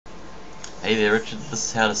Hey there Richard, this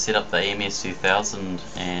is how to set up the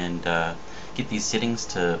AMS2000 and get these settings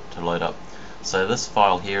to load up. So this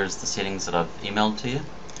file here is the settings that I've emailed to you.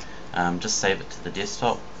 Just save it to the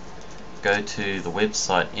desktop. Go to the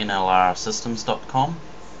website nlrsystems.com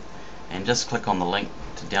and just click on the link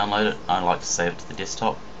to download it. I like to save it to the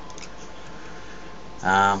desktop.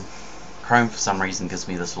 Chrome for some reason gives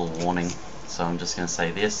me this little warning, so I'm just going to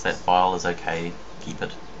say yes, that file is okay, keep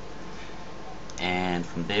it. And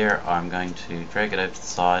from there I'm going to drag it over to the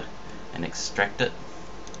side and extract it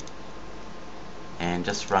and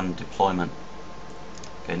just run deployment.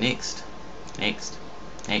 Go next, next,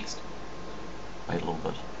 next, wait a little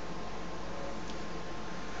bit,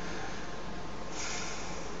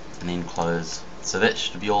 and then close. So that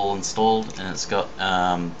should be all installed, and it's got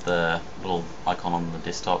the little icon on the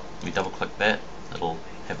desktop. We double click that, it'll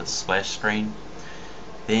have a splash screen.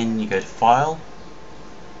 Then you go to File,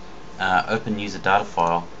 open user data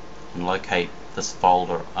file, and locate this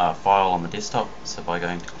folder file on the desktop. So by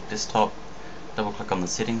going to desktop, double click on the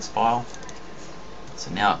settings file. So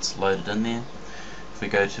now it's loaded in there. If we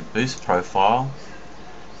go to boost profile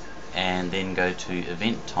and then go to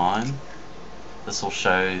event time, this will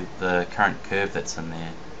show the current curve that's in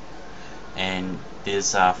there. And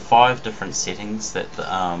there's 5 different settings that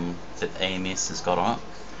that AMS has got on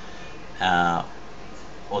it.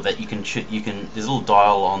 Or that you can there's a little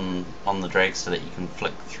dial on the dragster that you can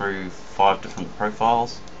flick through 5 different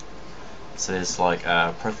profiles. So there's like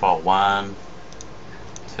profile 1,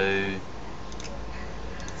 2,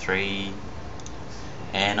 3,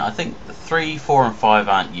 and I think the 3, 4 and 5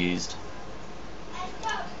 aren't used,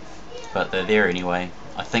 but they're there anyway.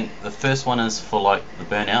 I think the first one is for like the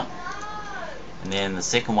burnout, and then the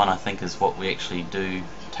second one I think is what we actually do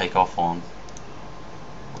take off on,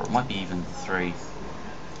 or it might be even 3.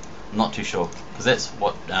 I'm not too sure, because that's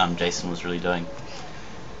what Jason was really doing.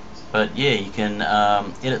 But yeah, you can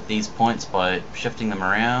edit these points by shifting them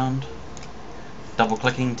around, double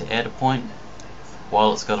clicking to add a point.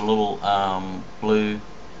 While it's got a little blue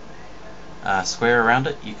square around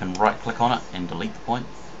it, you can right click on it and delete the point.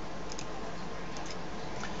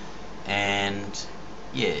 And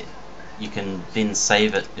yeah, you can then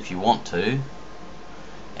save it if you want to,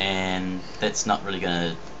 and that's not really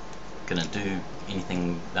gonna do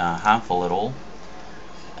anything harmful at all.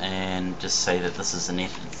 And just say that this is an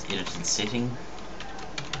edited setting,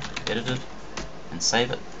 edited, and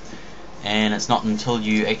save it. And it's not until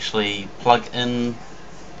you actually plug in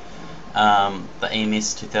the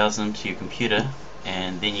AMS2000 to your computer,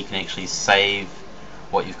 and then you can actually save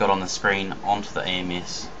what you've got on the screen onto the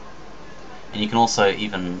AMS. And you can also,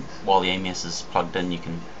 even while the AMS is plugged in, you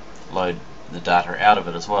can load the data out of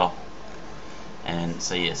it as well. And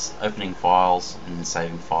so yes, opening files and then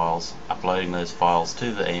saving files, uploading those files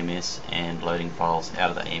to the AMS, and loading files out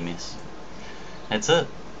of the AMS. That's it.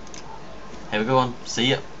 Have a good one. See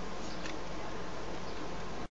ya.